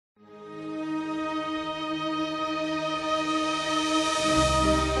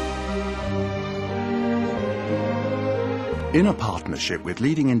In a partnership with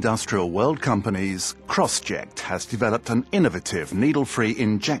leading industrial world companies, Crossject has developed an innovative needle-free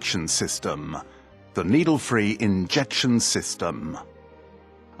injection system, the needle-free injection system.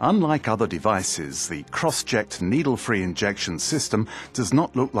 Unlike other devices, the Crossject needle-free injection system does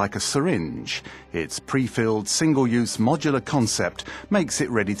not look like a syringe. Its pre-filled single-use modular concept makes it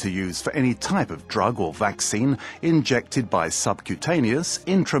ready to use for any type of drug or vaccine injected by subcutaneous,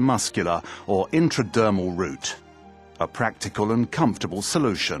 intramuscular or intradermal route. A practical and comfortable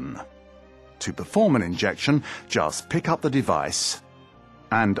solution. To perform an injection, just pick up the device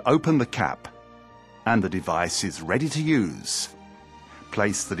and open the cap, and the device is ready to use.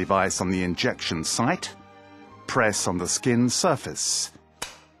 Place the device on the injection site, press on the skin surface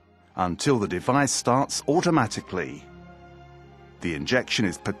until the device starts automatically. The injection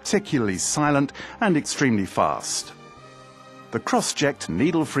is particularly silent and extremely fast. The Crossject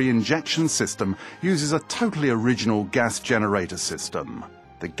needle-free injection system uses a totally original gas generator system.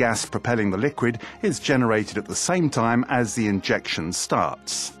 The gas propelling the liquid is generated at the same time as the injection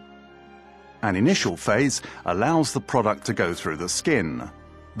starts. An initial phase allows the product to go through the skin.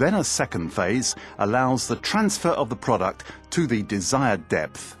 Then a second phase allows the transfer of the product to the desired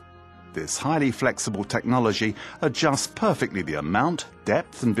depth. This highly flexible technology adjusts perfectly the amount,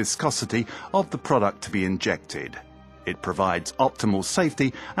 depth and viscosity of the product to be injected. It provides optimal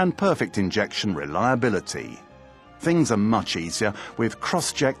safety and perfect injection reliability. Things are much easier with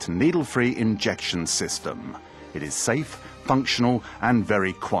Crossject needle-free injection system. It is safe, functional and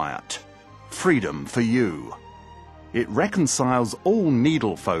very quiet. Freedom for you. It reconciles all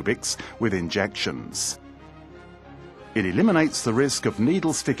needle phobics with injections. It eliminates the risk of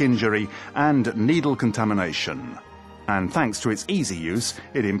needle stick injury and needle contamination. And thanks to its easy use,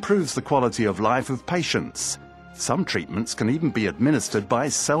 it improves the quality of life of patients. Some treatments can even be administered by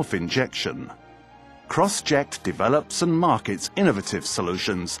self-injection. Crossject develops and markets innovative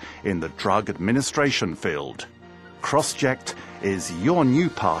solutions in the drug administration field. Crossject is your new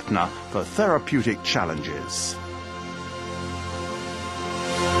partner for therapeutic challenges.